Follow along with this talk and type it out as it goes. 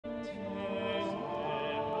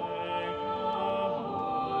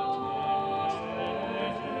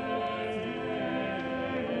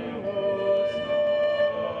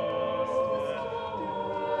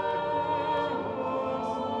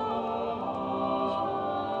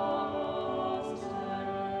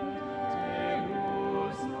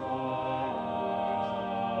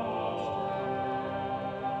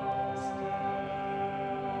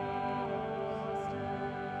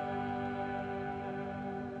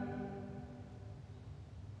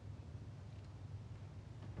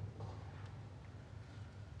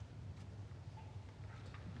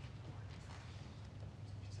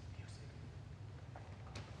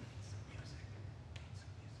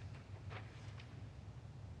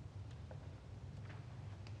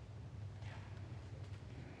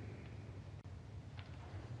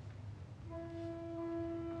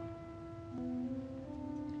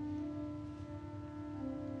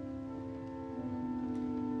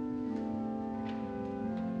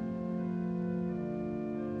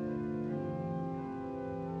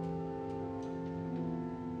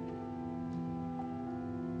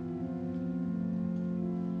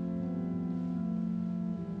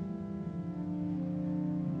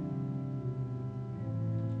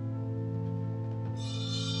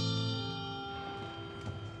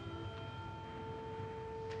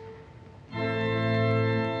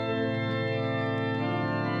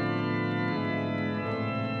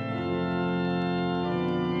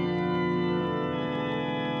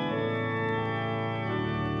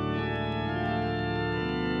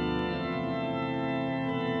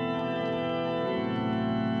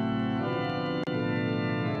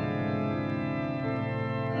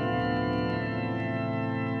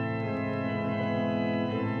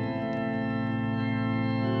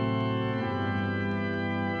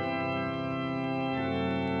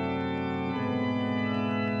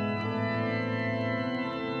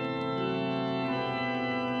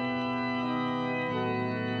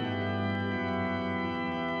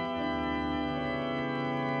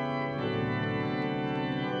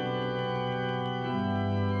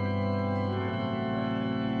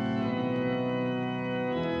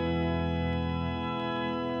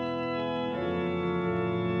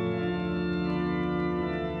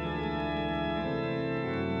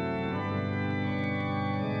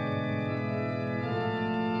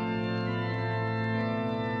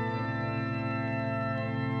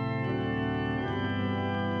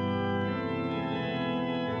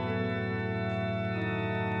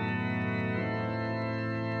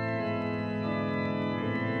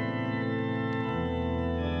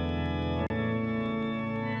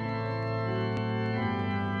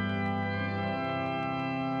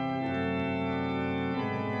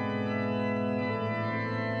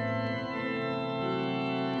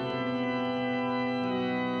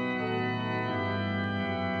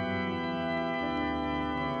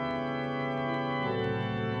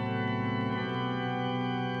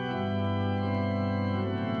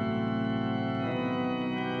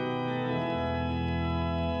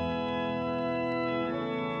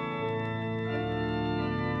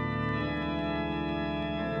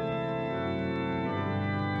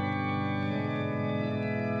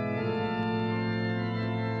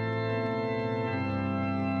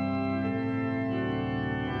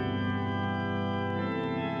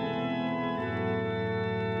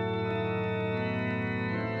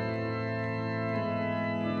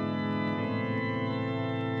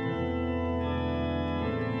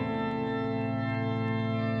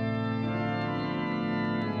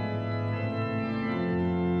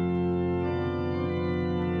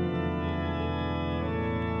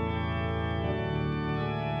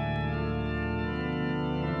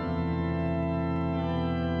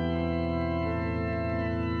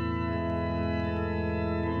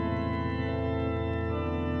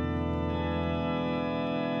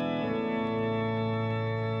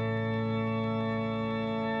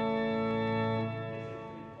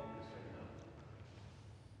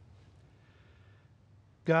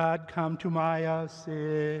God come to my assistance.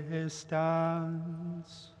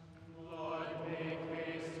 Lord, make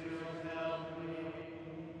haste to help me.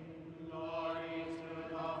 Glory to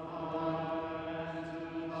the Father, and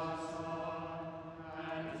to the Son,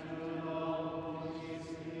 and to the Holy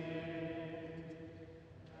Spirit,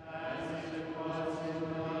 as it was in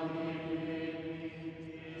the beginning,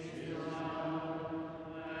 is now,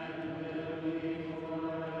 and will be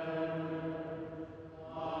forever.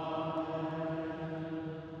 Amen.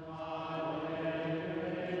 Alleluia.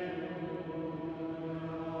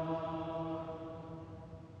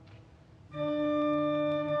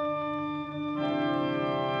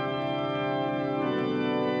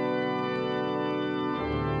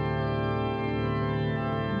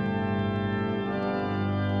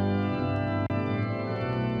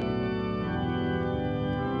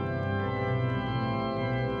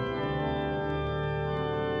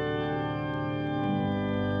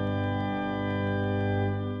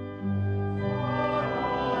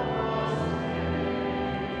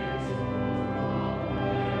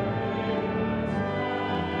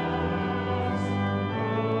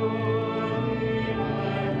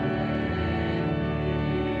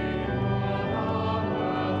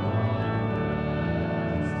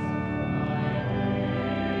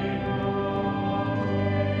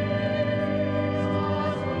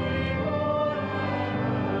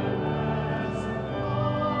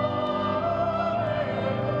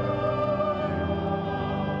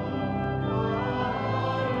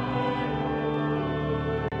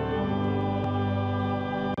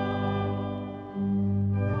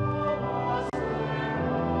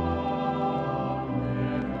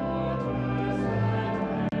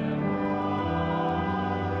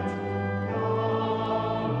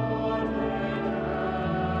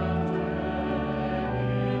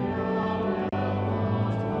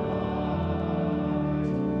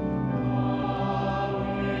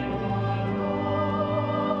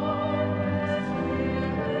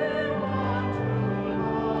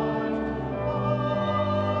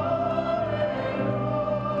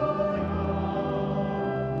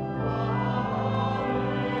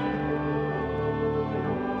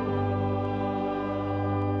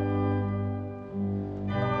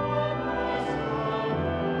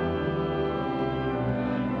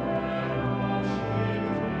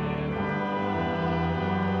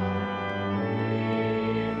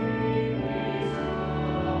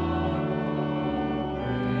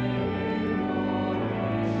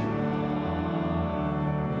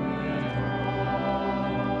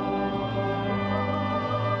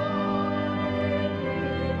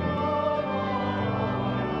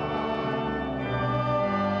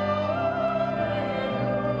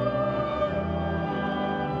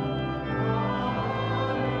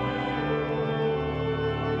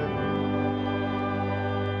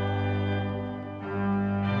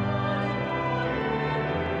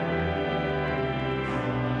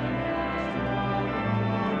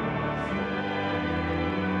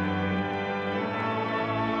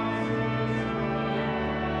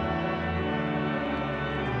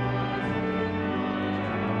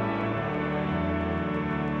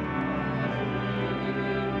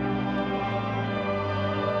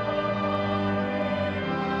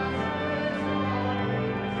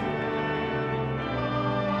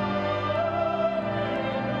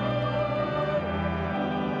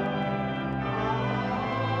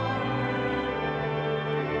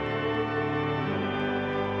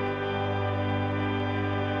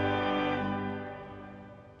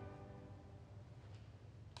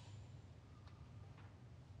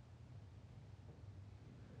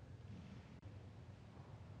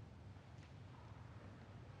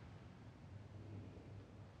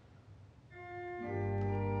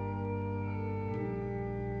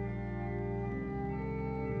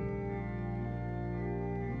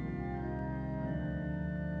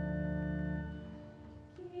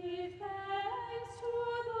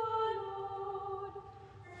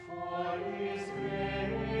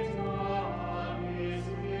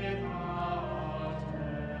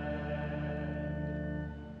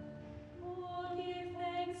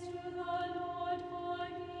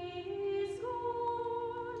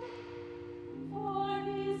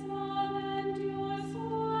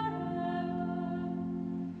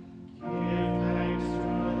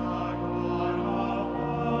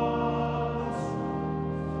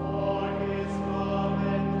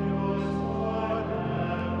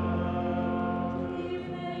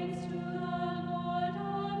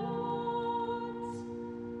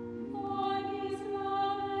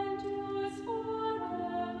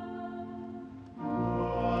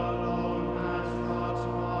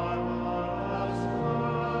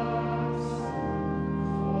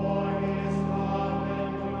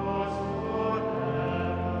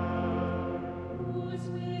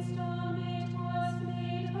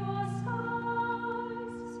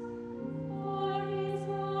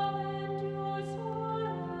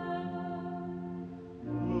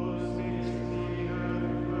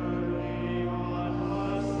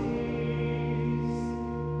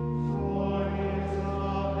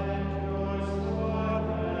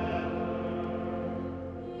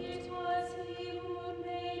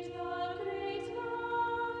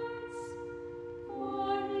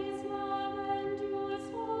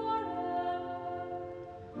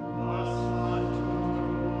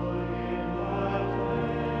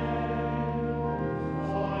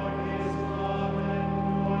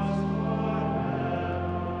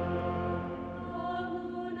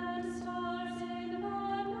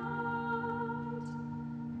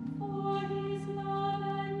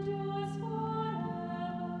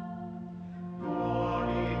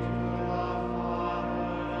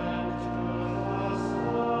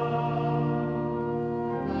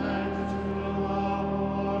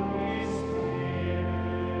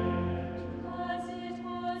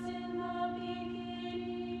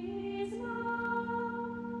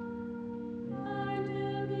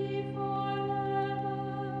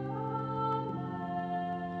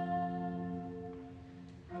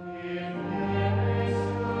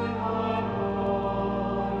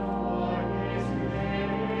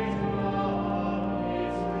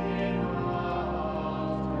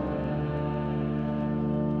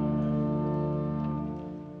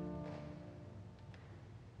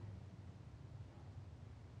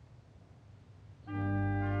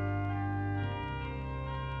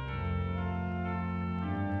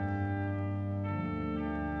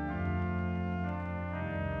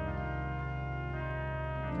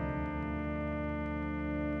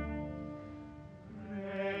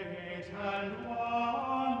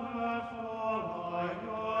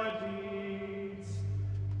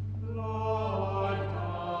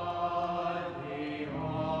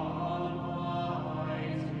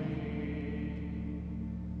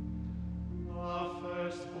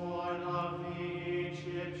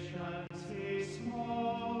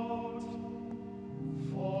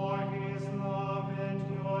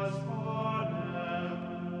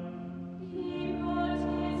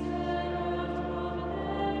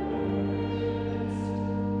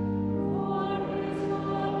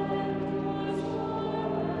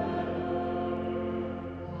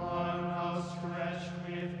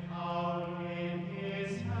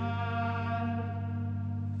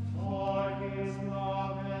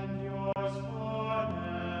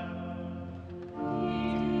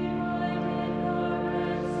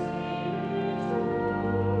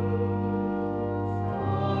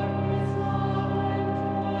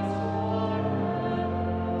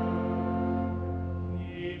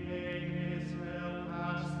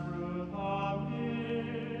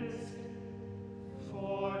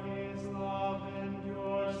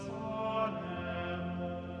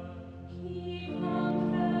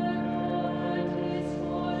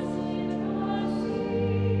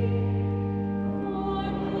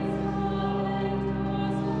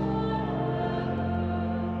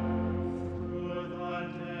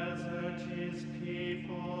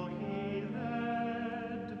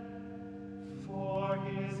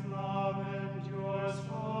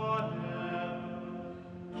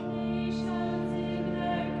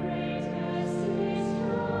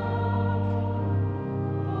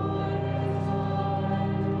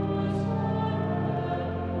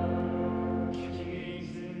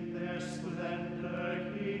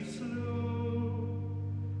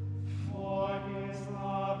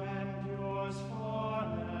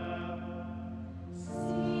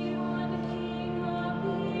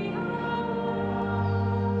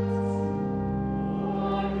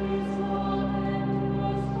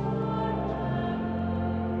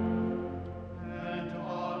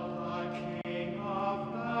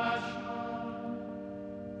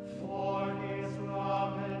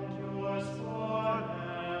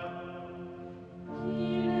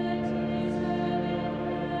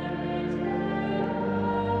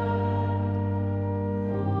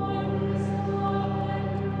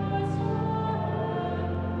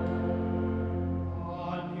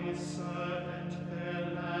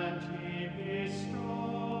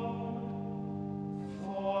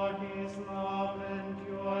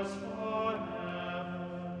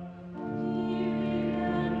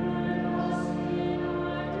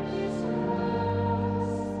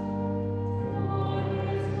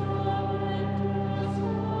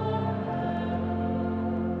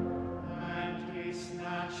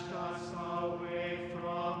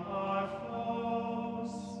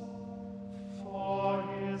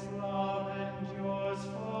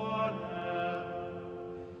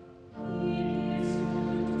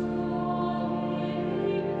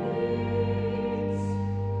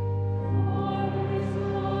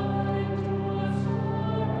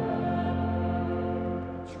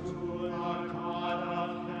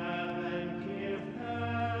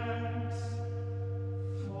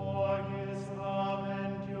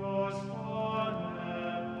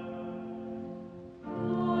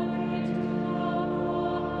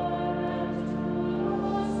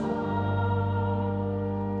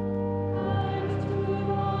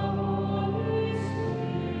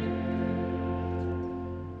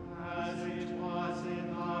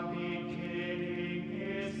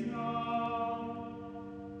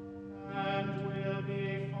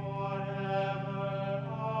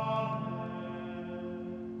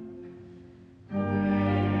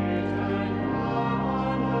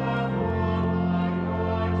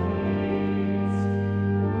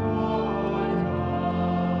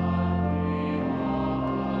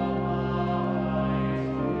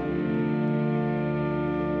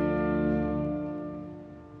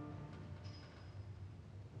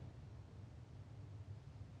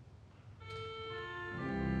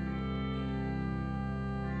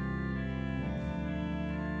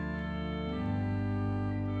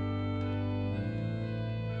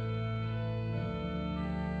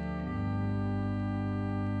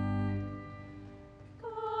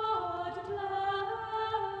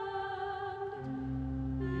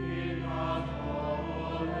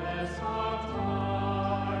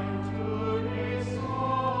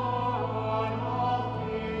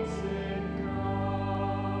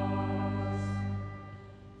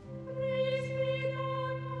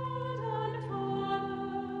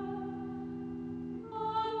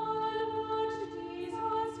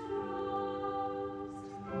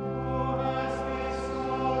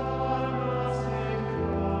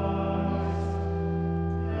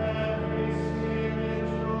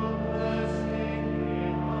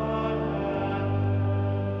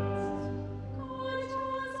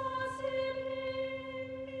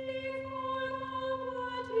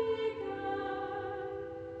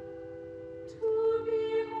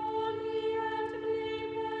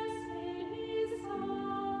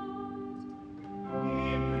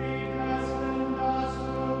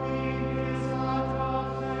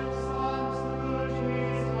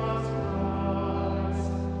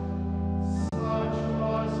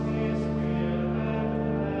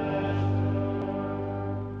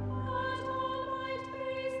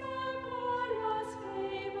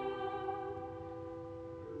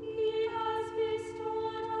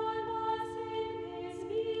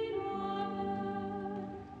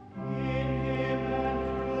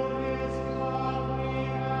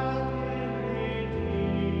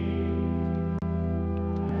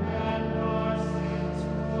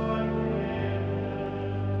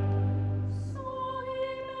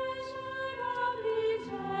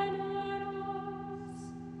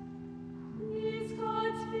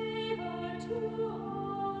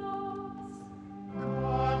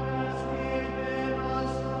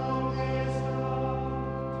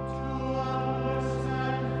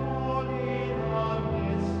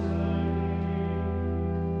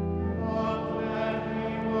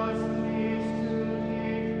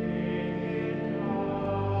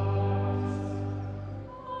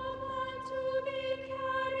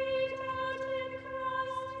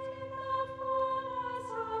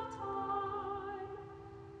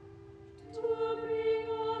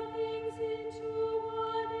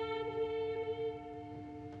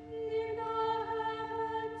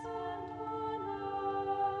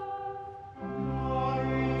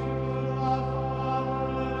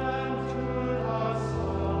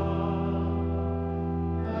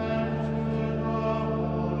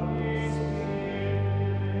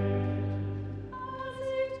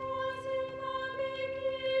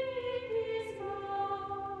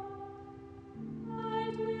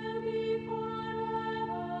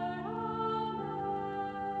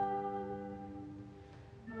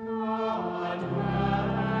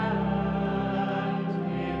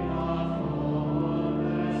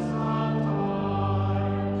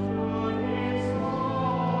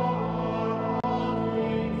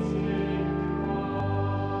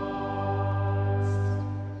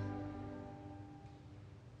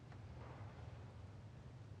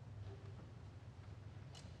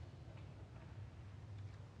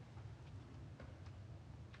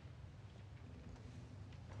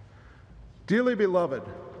 Dearly beloved,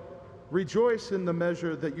 rejoice in the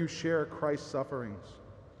measure that you share Christ's sufferings.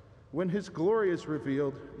 When his glory is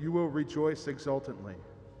revealed, you will rejoice exultantly.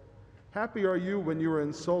 Happy are you when you are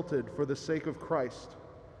insulted for the sake of Christ,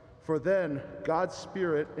 for then God's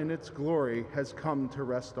Spirit in its glory has come to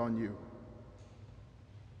rest on you.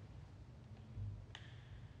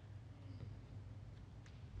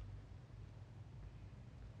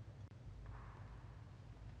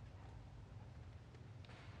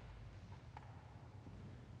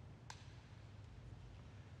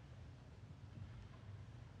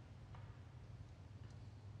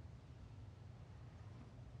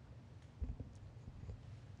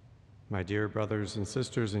 My dear brothers and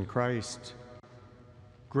sisters in Christ,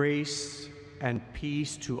 grace and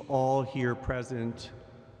peace to all here present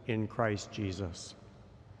in Christ Jesus.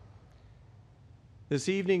 This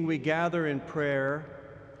evening we gather in prayer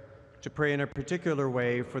to pray in a particular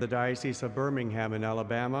way for the Diocese of Birmingham in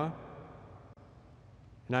Alabama,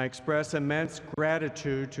 and I express immense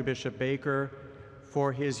gratitude to Bishop Baker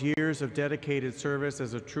for his years of dedicated service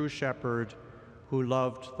as a true shepherd who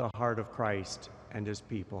loved the heart of Christ and his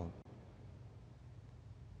people.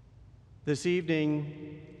 This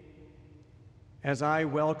evening, as I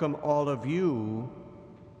welcome all of you,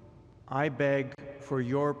 I beg for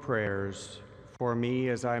your prayers for me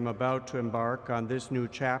as I'm about to embark on this new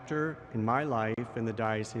chapter in my life in the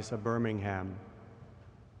Diocese of Birmingham.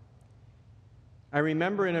 I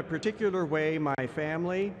remember in a particular way my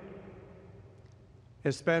family,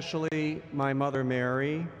 especially my mother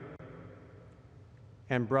Mary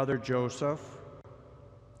and brother Joseph,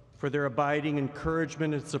 for their abiding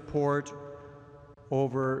encouragement and support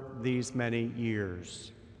over these many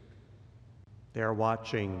years. They are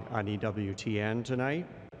watching on EWTN tonight,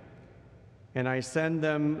 and I send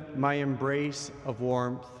them my embrace of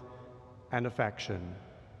warmth and affection.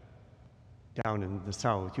 Down in the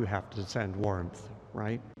South, you have to send warmth,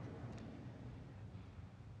 right?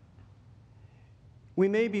 We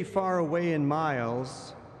may be far away in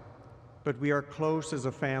miles, but we are close as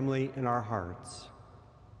a family in our hearts.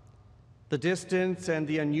 The distance and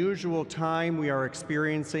the unusual time we are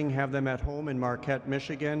experiencing have them at home in Marquette,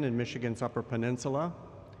 Michigan, in Michigan's Upper Peninsula,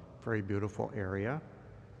 very beautiful area.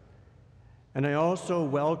 And I also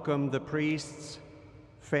welcome the priests,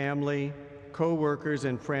 family, co-workers,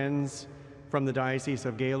 and friends from the Diocese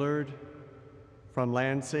of Gaylord, from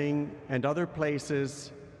Lansing, and other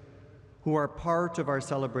places who are part of our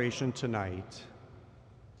celebration tonight.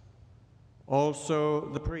 Also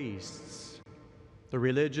the priests, the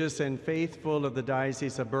religious and faithful of the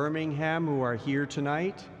Diocese of Birmingham who are here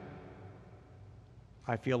tonight.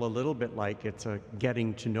 I feel a little bit like it's a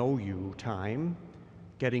getting to know you time,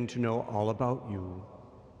 getting to know all about you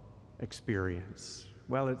experience.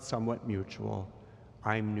 Well, it's somewhat mutual.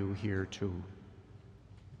 I'm new here too.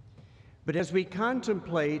 But as we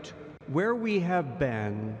contemplate where we have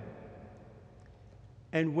been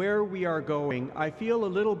and where we are going, I feel a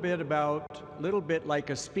little bit like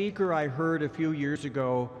a speaker I heard a few years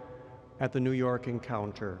ago at the New York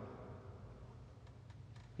Encounter.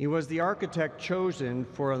 He was the architect chosen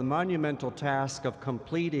for the monumental task of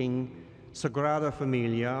completing Sagrada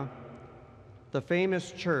Familia, the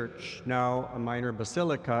famous church, now a minor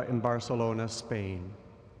basilica, in Barcelona, Spain.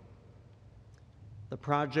 The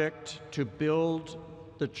project to build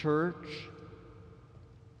the church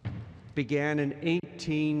began in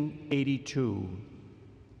 1882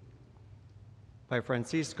 by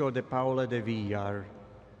Francisco de Paula de Villar,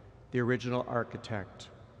 the original architect.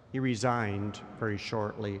 He resigned very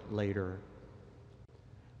shortly later.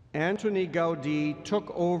 Antoni Gaudí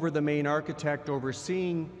took over the main architect,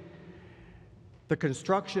 overseeing the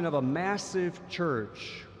construction of a massive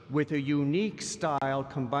church with a unique style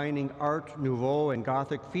combining Art Nouveau and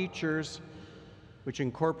Gothic features, which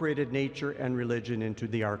incorporated nature and religion into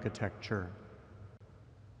the architecture.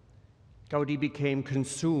 Gaudí became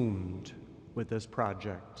consumed with this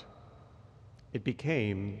project. It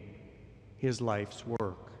became his life's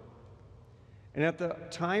work. And at the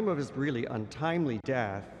time of his really untimely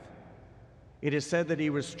death, it is said that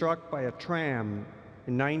he was struck by a tram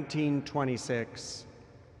in 1926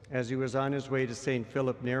 as he was on his way to St.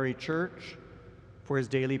 Philip Neri Church for his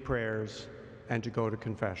daily prayers and to go to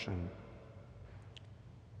confession.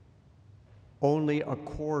 Only a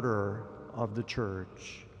quarter of the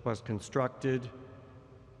church was constructed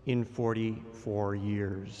in 44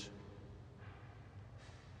 years.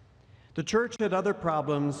 The church had other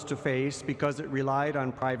problems to face because it relied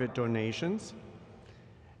on private donations.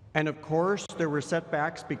 And of course, there were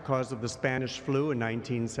setbacks because of the Spanish flu in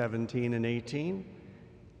 1917 and 18, and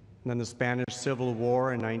then the Spanish Civil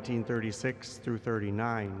War in 1936 through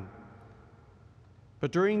 39.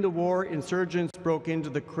 But during the war, insurgents broke into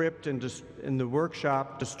the crypt and in the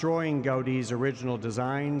workshop, destroying Gaudi's original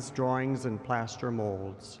designs, drawings, and plaster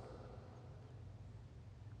molds.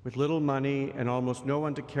 With little money and almost no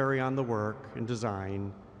one to carry on the work and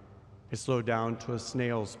design, it slowed down to a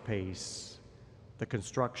snail's pace, the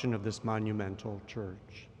construction of this monumental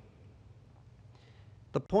church.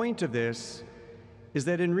 The point of this is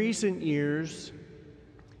that in recent years,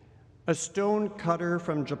 a stone cutter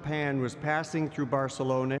from Japan was passing through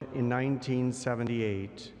Barcelona in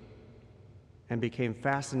 1978 and became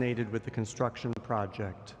fascinated with the construction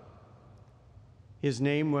project. His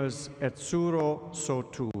name was Etsuro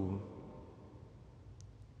Sotu.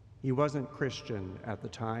 He wasn't Christian at the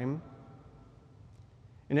time.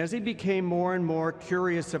 And as he became more and more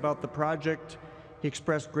curious about the project, he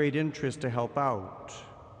expressed great interest to help out.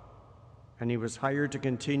 And he was hired to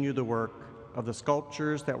continue the work of the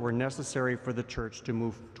sculptures that were necessary for the church to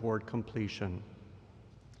move toward completion.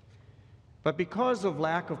 But because of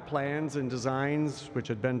lack of plans and designs which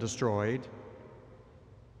had been destroyed,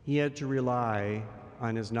 he had to rely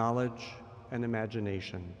on his knowledge and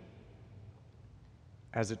imagination.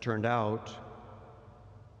 As it turned out,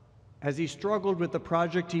 as he struggled with the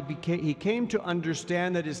project, he came to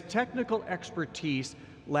understand that his technical expertise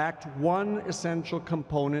lacked one essential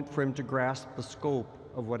component for him to grasp the scope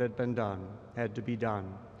of what had to be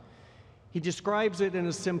done. He describes it in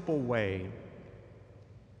a simple way.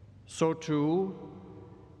 So too,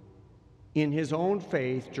 in his own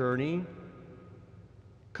faith journey,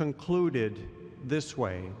 concluded this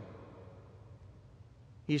way.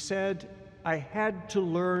 He said, I had to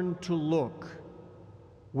learn to look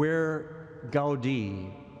where Gaudi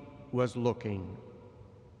was looking.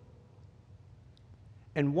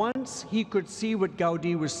 And once he could see what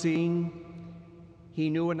Gaudi was seeing, he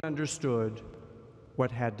knew and understood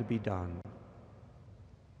what had to be done.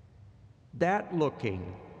 That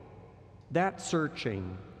looking, that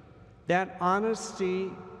searching, that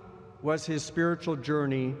honesty was his spiritual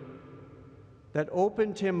journey that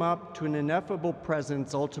opened him up to an ineffable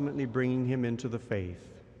presence, ultimately bringing him into the faith.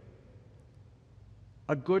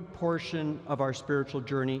 A good portion of our spiritual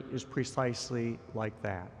journey is precisely like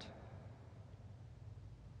that.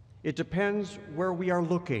 It depends where we are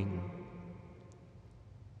looking.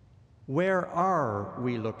 Where are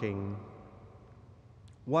we looking?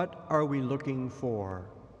 What are we looking for?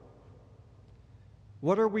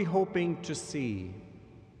 What are we hoping to see?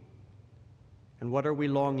 And what are we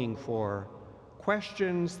longing for?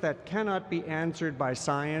 Questions that cannot be answered by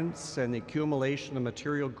science and the accumulation of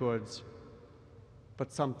material goods,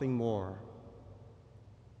 but something more.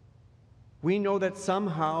 We know that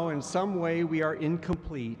somehow, in some way, we are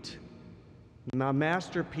incomplete, a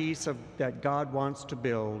masterpiece that God wants to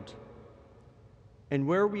build. And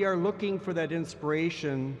where we are looking for that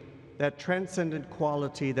inspiration, that transcendent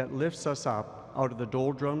quality that lifts us up out of the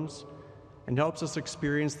doldrums and helps us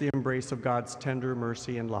experience the embrace of God's tender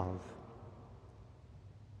mercy and love.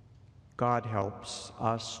 God helps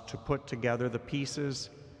us to put together the pieces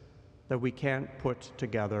that we can't put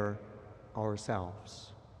together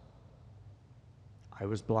ourselves. I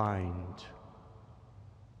was blind,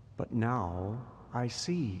 but now I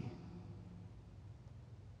see.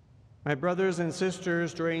 My brothers and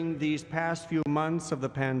sisters, during these past few months of the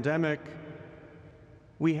pandemic,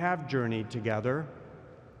 we have journeyed together.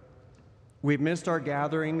 We've missed our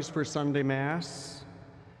gatherings for Sunday Mass.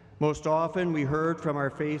 Most often, we heard from our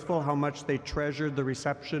faithful how much they treasured the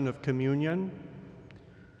reception of communion.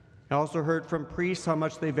 I also heard from priests how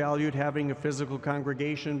much they valued having a physical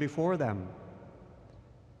congregation before them.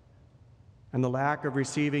 And the lack of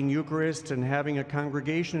receiving Eucharist and having a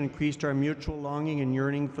congregation increased our mutual longing and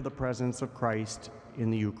yearning for the presence of Christ in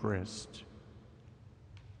the Eucharist.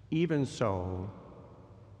 Even so,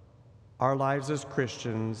 our lives as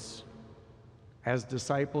Christians, as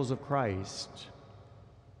disciples of Christ,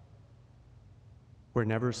 were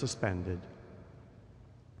never suspended.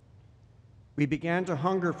 We began to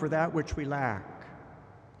hunger for that which we lack.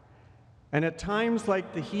 And at times,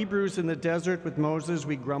 like the Hebrews in the desert with Moses,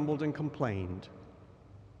 we grumbled and complained.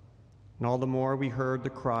 And all the more we heard the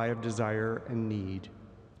cry of desire and need.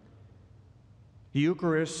 The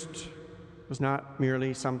Eucharist was not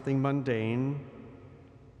merely something mundane.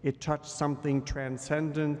 It touched something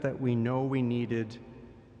transcendent that we know we needed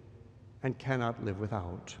and cannot live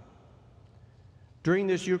without. During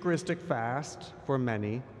this Eucharistic fast, for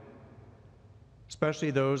many,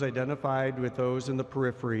 especially those identified with those in the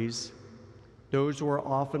peripheries, those who are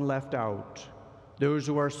often left out, those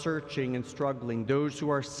who are searching and struggling, those who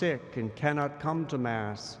are sick and cannot come to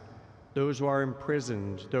Mass, those who are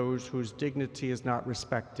imprisoned, those whose dignity is not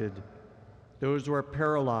respected, those who are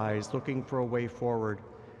paralyzed, looking for a way forward.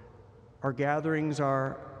 Our gatherings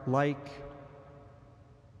are like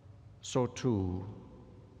so too,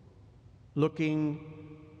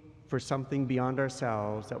 looking for something beyond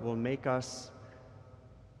ourselves that will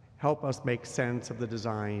help us make sense of the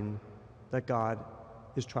design that God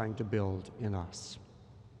is trying to build in us.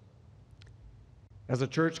 As a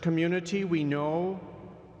church community, we know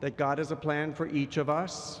that God has a plan for each of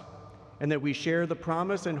us, and that we share the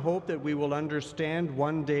promise and hope that we will understand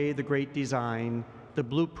one day the great design, the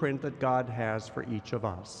blueprint that God has for each of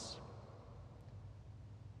us.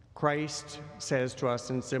 Christ says to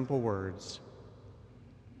us in simple words,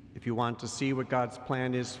 if you want to see what God's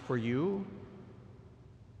plan is for you,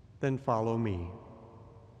 then follow me.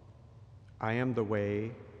 I am the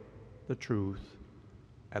way, the truth,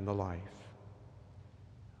 and the life.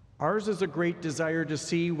 Ours is a great desire to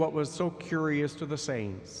see what was so curious to the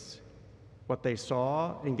saints, what they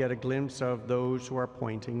saw, and get a glimpse of those who are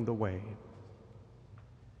pointing the way.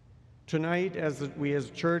 Tonight, as we as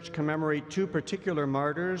a church commemorate two particular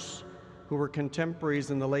martyrs who were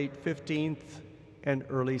contemporaries in the late 15th and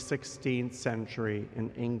early 16th century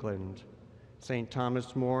in England, St.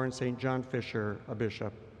 Thomas More and St. John Fisher, a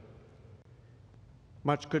bishop.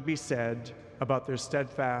 Much could be said about their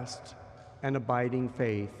steadfast and abiding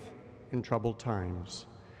faith in troubled times.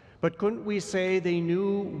 But couldn't we say they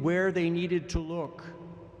knew where they needed to look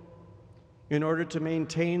in order to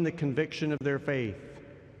maintain the conviction of their faith,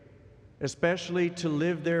 especially to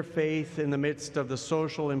live their faith in the midst of the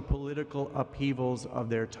social and political upheavals of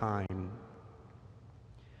their time?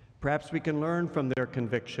 Perhaps we can learn from their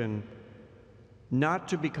conviction not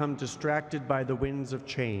to become distracted by the winds of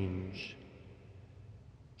change.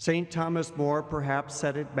 St. Thomas More perhaps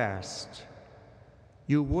said it best: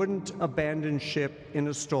 you wouldn't abandon ship in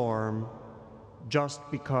a storm just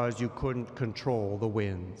because you couldn't control the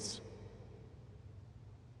winds.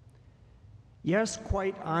 Yes,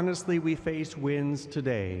 quite honestly, we face winds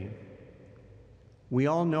today. We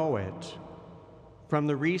all know it, from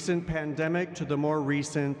the recent pandemic to the more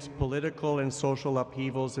recent political and social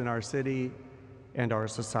upheavals in our city and our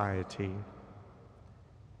society.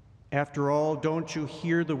 After all, don't you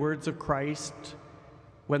hear the words of Christ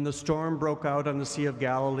when the storm broke out on the Sea of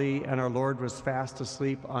Galilee and our Lord was fast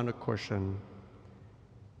asleep on a cushion?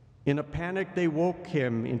 In a panic, they woke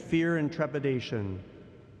him in fear and trepidation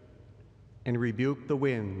and rebuked the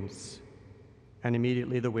winds, and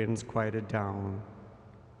immediately the winds quieted down.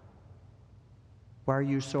 "Why are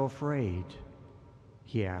you so afraid?"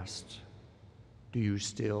 he asked. "Do you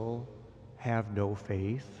still have no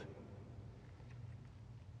faith?"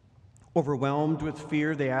 Overwhelmed with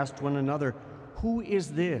fear, they asked one another, "Who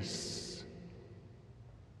is this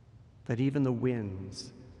that even the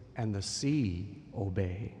winds and the sea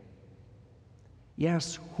obey?"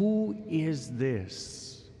 Yes, who is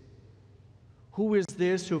this? Who is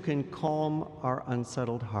this who can calm our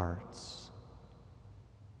unsettled hearts?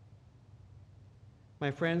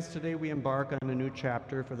 My friends, today we embark on a new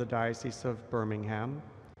chapter for the Diocese of Birmingham,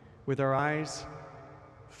 with our eyes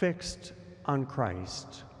fixed on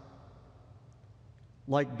Christ.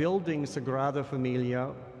 Like building Sagrada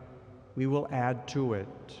Familia, we will add to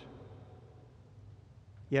it.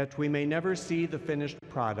 Yet we may never see the finished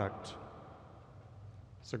product.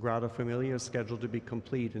 Sagrada Familia is scheduled to be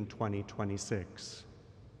complete in 2026.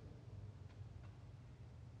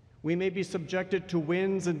 We may be subjected to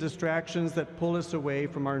winds and distractions that pull us away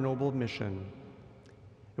from our noble mission.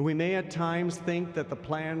 And we may at times think that the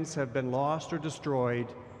plans have been lost or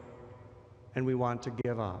destroyed, and we want to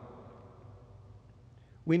give up.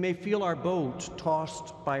 We may feel our boat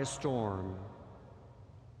tossed by a storm.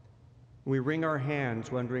 We wring our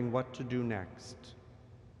hands wondering what to do next.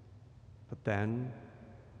 But then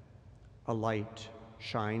a light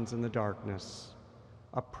shines in the darkness,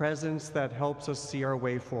 a presence that helps us see our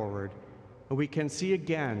way forward. And we can see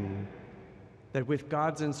again that with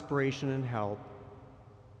God's inspiration and help,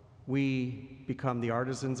 we become the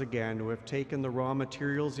artisans again who have taken the raw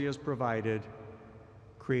materials He has provided,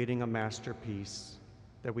 creating a masterpiece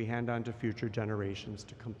that we hand on to future generations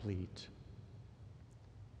to complete.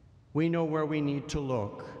 We know where we need to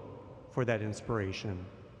look for that inspiration,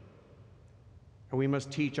 and we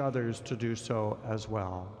must teach others to do so as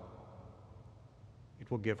well.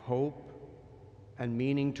 It will give hope and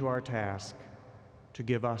meaning to our task to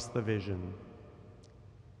give us the vision.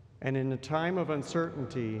 And in a time of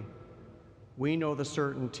uncertainty, we know the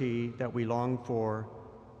certainty that we long for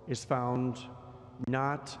is found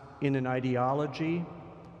not in an ideology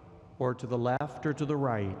or to the left or to the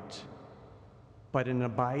right, but an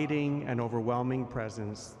abiding and overwhelming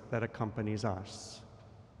presence that accompanies us.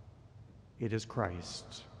 It is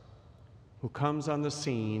Christ. who comes on the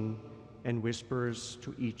scene and whispers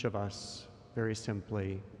to each of us very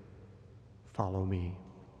simply, "Follow me."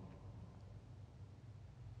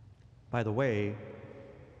 By the way,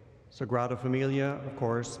 Sagrada Familia, of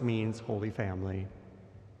course, means Holy Family,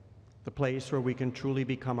 the place where we can truly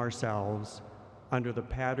become ourselves under the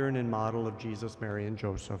pattern and model of Jesus, Mary, and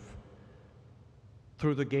Joseph.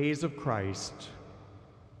 Through the gaze of Christ,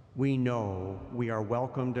 we know we are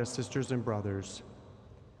welcomed as sisters and brothers.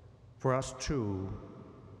 For us too,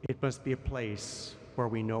 it must be a place where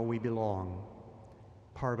we know we belong,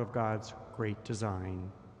 part of God's great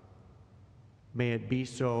design. May it be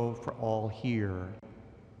so for all here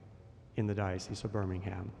in the Diocese of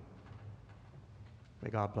Birmingham. May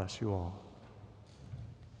God bless you all.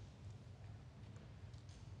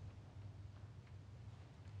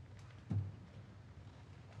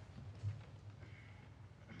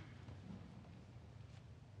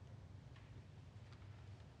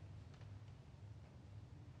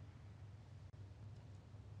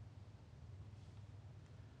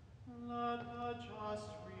 Let the just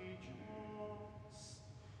rejoice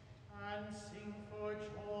and sing for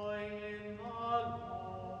joy in the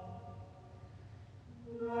Lord.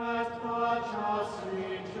 Let the just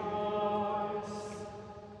rejoice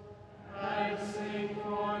and sing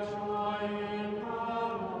for joy in the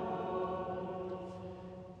Lord.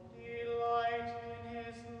 Delight in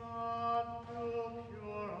his love, you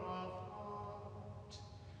pure of heart,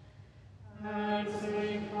 and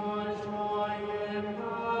sing for joy in the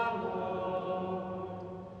Lord.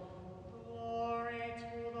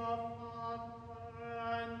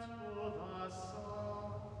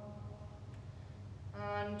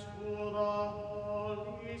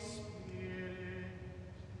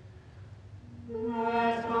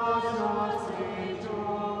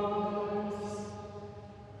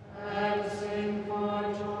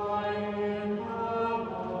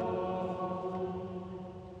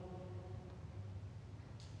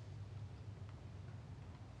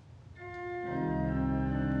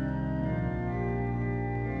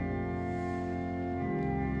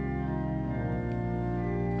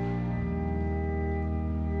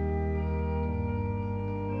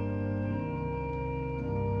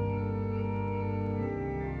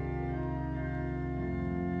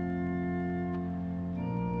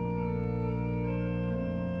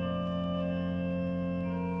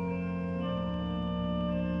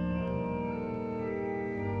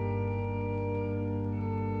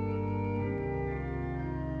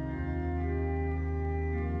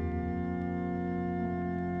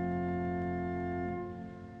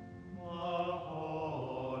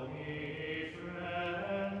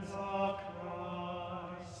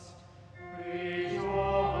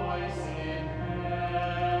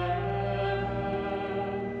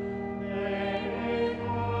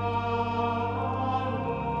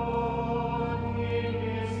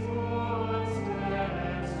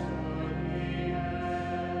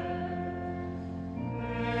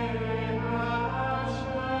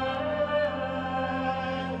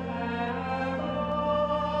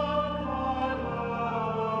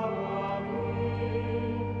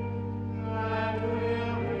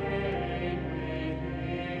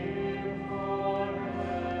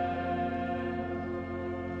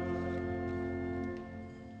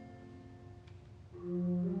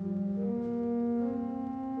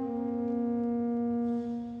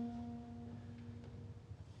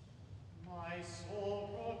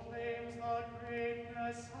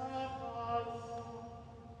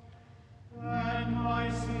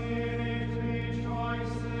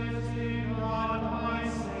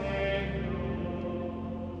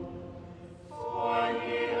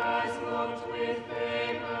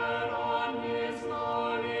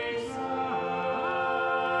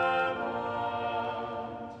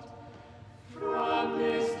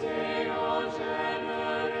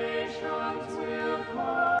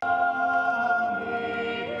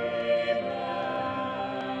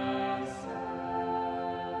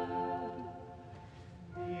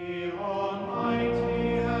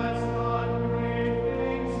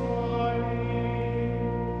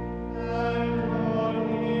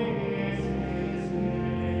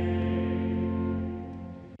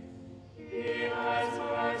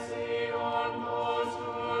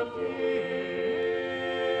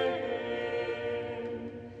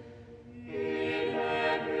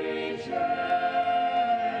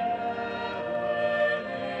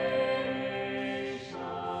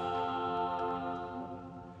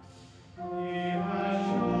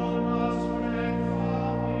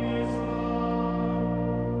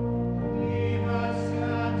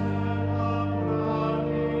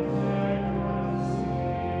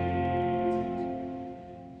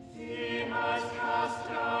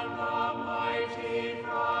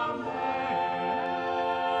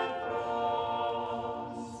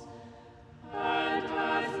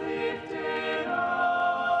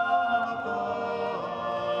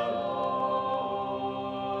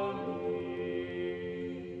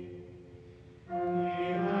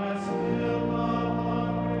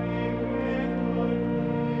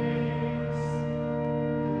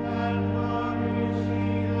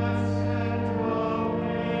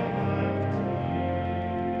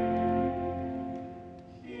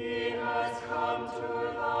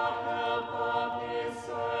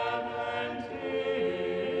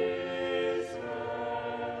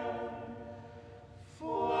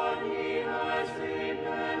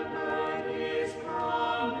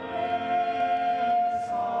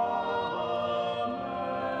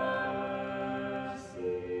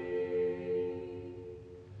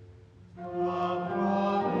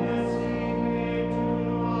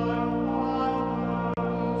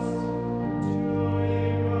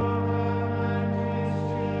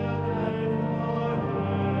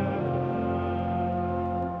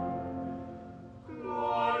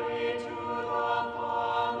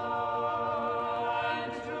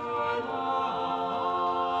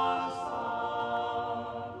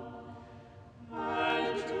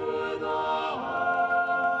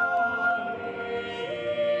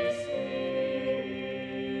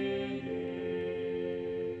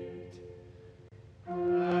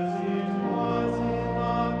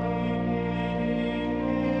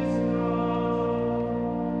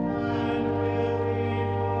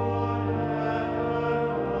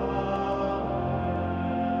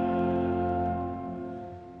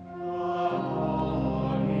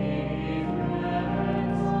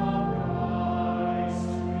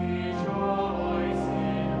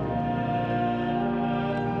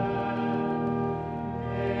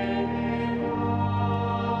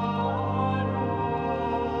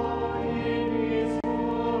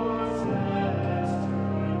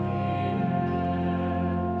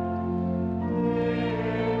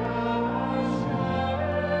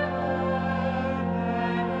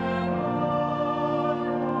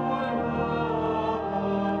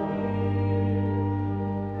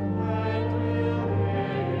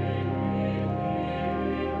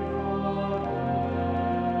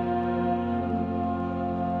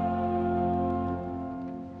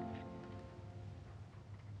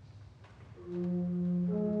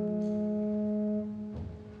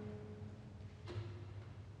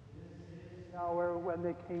 when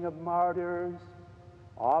the King of Martyrs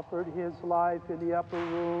offered his life in the upper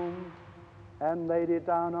room and laid it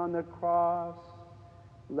down on the cross,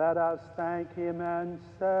 let us thank him and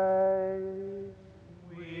say,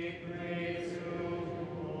 We praise you,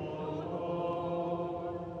 O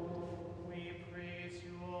Lord. We praise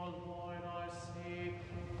you, O Lord, our Savior,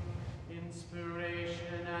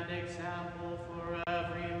 inspiration and example for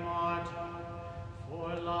every martyr,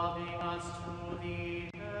 for loving us to the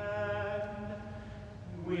end.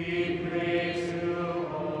 We praise you, O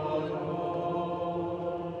Lord,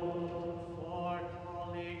 for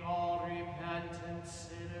calling all repentant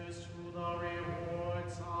sinners to the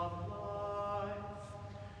rewards of life.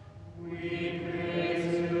 We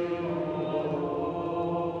praise you, O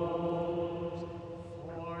Lord,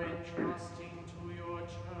 for entrusting to your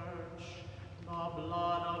church the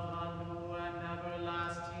blood of the new and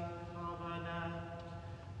everlasting covenant,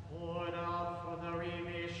 poured out for the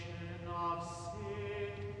remission of sin.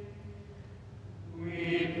 We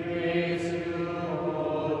praise you, O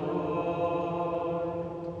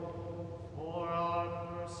Lord, for our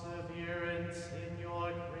perseverance in your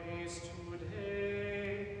grace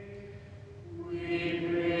today. We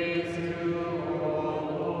praise you, O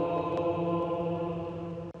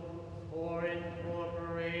Lord, for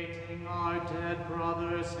incorporating our dead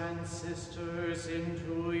brothers and sisters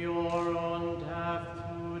into your own death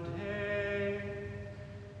today.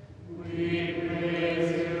 We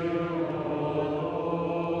praise you, O Lord.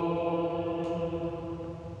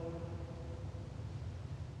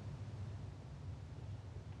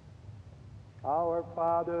 Our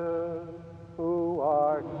Father, who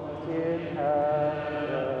art in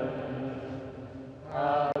heaven,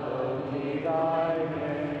 hallowed be thy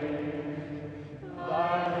name.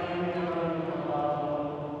 Thy kingdom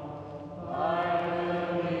come, thy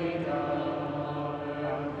will be done on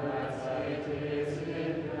earth as it is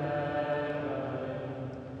in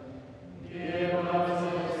heaven. Give us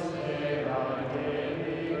this day our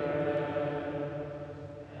daily bread,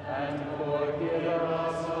 and forgive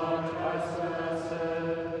us our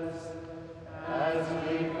trespasses, as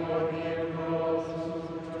we forgive those who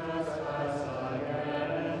trespass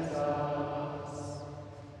against us.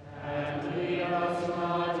 And lead us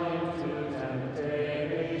not into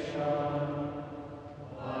temptation,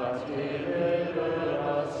 but deliver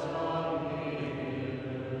us from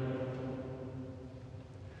evil.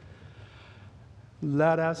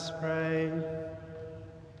 Let us pray.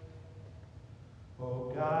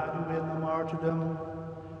 O God, who in the martyrdom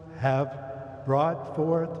have brought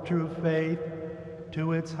forth true faith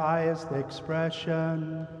to its highest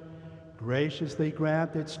expression, graciously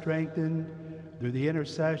grant that strengthened through the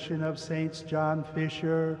intercession of Saints John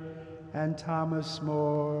Fisher and Thomas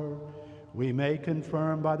More, we may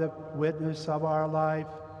confirm by the witness of our life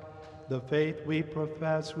the faith we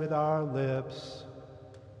profess with our lips.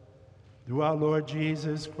 Through our Lord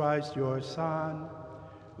Jesus Christ, your Son,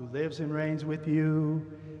 who lives and reigns with you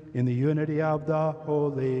in the unity of the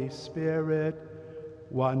Holy Spirit,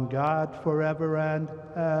 one God forever and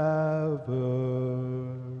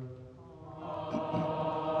ever.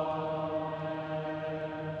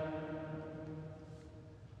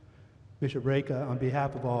 Bishop Raica, on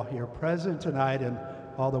behalf of all here present tonight and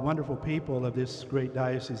all the wonderful people of this great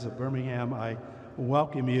Diocese of Birmingham, I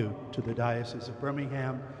welcome you to the Diocese of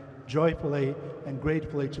Birmingham, joyfully and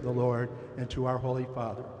gratefully to the Lord and to our Holy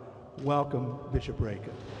Father. Welcome, Bishop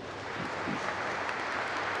Raica.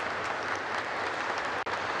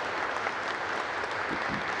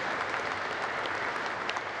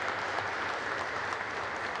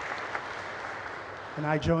 And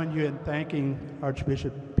I join you in thanking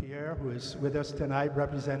Archbishop Pierre, who is with us tonight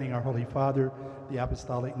representing our Holy Father, the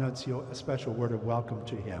Apostolic Nuncio. A special word of welcome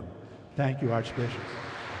to him. Thank you, Archbishop.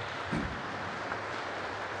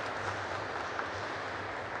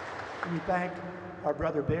 We thank our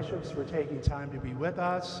brother bishops for taking time to be with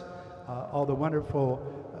us, all the wonderful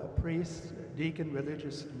priests, deacon,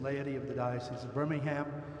 religious, and laity of the Diocese of Birmingham,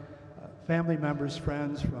 family members,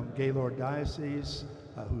 friends from Gaylord Diocese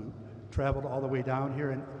who traveled all the way down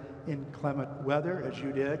here in inclement weather, as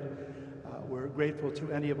you did. We're grateful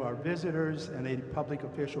to any of our visitors and any public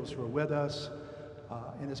officials who are with us,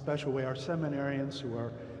 in a special way our seminarians who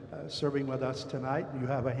are serving with us tonight. You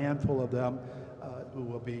have a handful of them who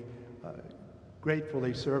will be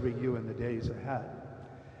gratefully serving you in the days ahead.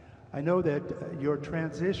 I know that your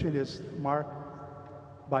transition is marked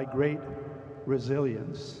by great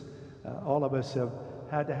resilience. All of us have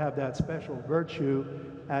had to have that special virtue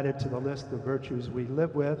added to the list of virtues we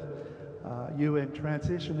live with. You in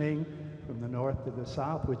transitioning from the north to the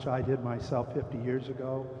south, which I did myself 50 years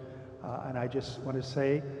ago, and I just want to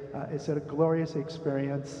say it's a glorious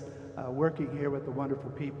experience. working here with the wonderful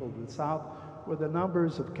people of the South, where the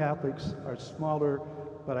numbers of Catholics are smaller,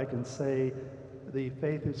 but I can say the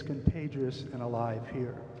faith is contagious and alive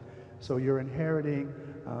here. So you're inheriting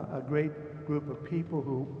a great group of people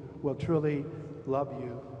who will truly love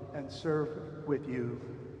you and serve with you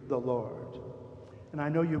the Lord. And I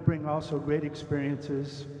know you bring also great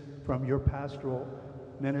experiences from your pastoral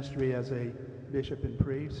ministry as a bishop and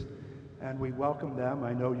priest, and we welcome them.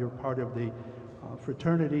 I know you're part of the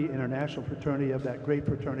fraternity, international fraternity, of that great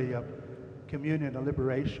fraternity of communion and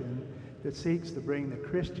liberation that seeks to bring the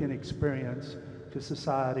Christian experience to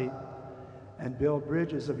society and build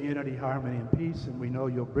bridges of unity, harmony, and peace. And we know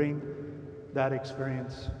you'll bring that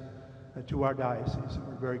experience to our diocese, and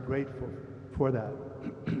we're very grateful for that.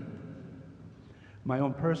 My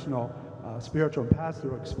own personal spiritual and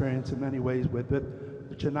pastoral experience in many ways with the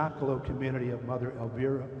Cenacolo community of Mother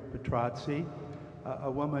Elvira Petrazzi,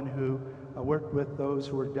 a woman who worked with those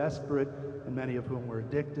who were desperate and many of whom were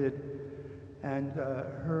addicted. And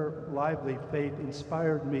her lively faith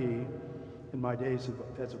inspired me in my days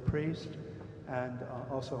as a priest and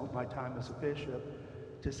also my time as a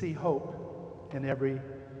bishop to see hope in every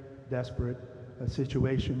desperate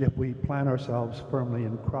situation if we plant ourselves firmly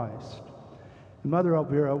in Christ. And Mother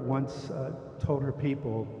Elvira once told her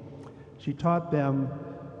people, she taught them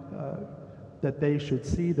that they should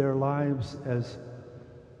see their lives as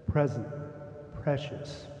present,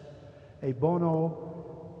 precious, e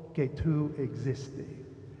bono che tu existi.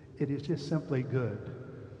 It is just simply good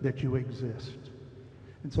that you exist.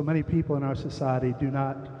 And so many people in our society do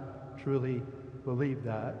not truly believe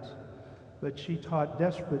that, but she taught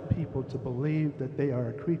desperate people to believe that they are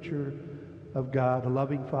a creature of God, a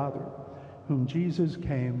loving Father, whom Jesus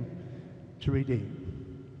came to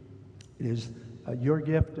redeem. It is your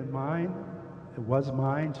gift and mine, it was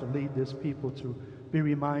mine, to lead this people to be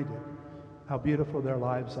reminded how beautiful their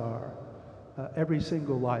lives are. Every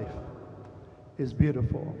single life is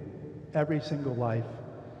beautiful. Every single life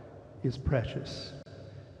is precious.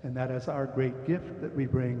 And that is our great gift that we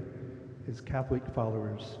bring as Catholic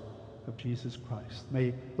followers of Jesus Christ.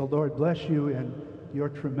 May the Lord bless you in your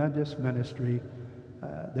tremendous ministry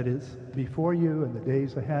that is before you in the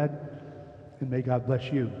days ahead, and may God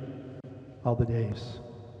bless you all the days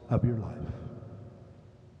of your life.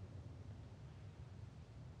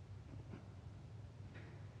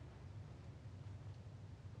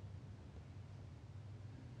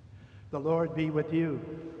 The Lord be with you.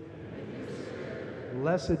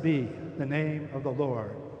 Blessed be the name of the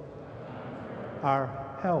Lord.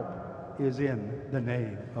 Our help is in the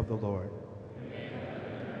name of the Lord.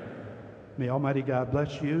 May Almighty God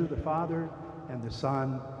bless you, the Father, and the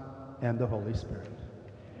Son, and the Holy Spirit.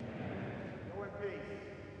 Go in peace.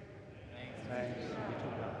 Thanks be to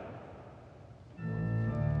God.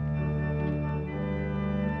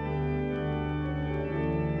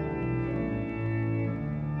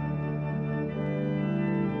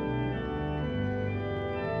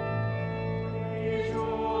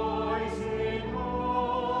 Rejoice in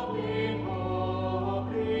hope, rejoice.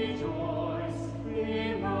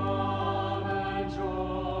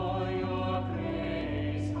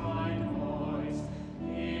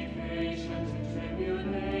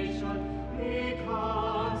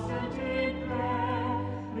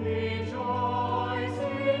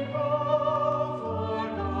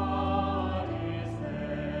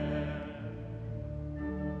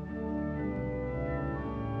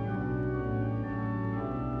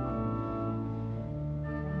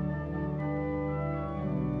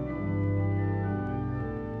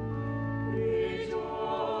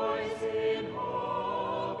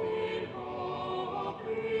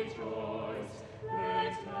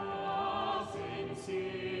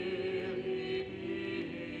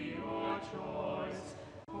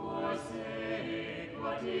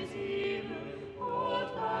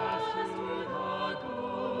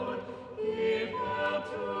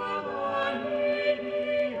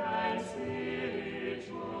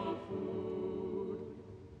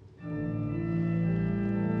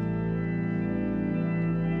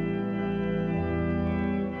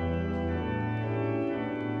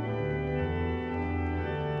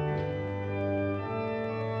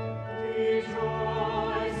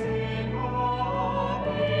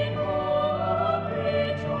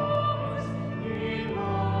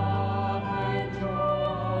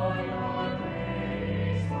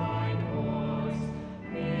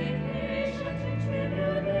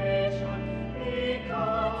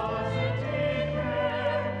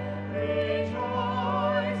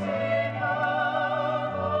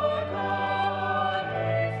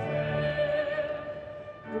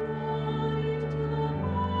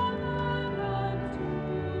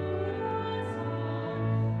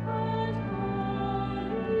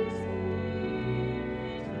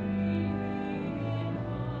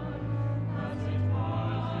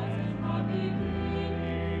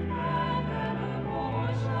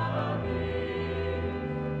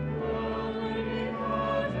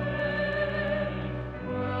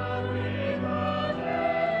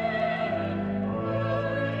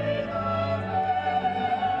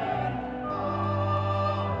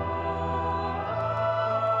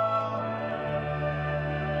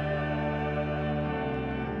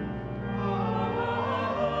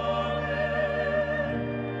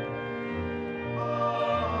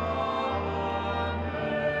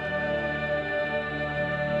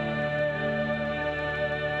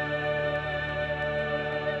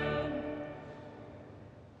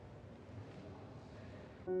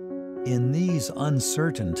 In these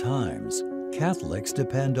uncertain times, Catholics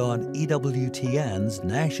depend on EWTN's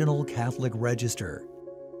National Catholic Register.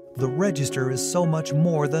 The Register is so much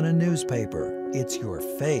more than a newspaper. It's your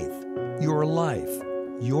faith, your life,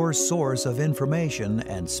 your source of information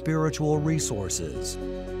and spiritual resources.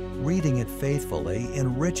 Reading it faithfully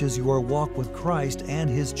enriches your walk with Christ and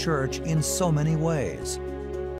His Church in so many ways.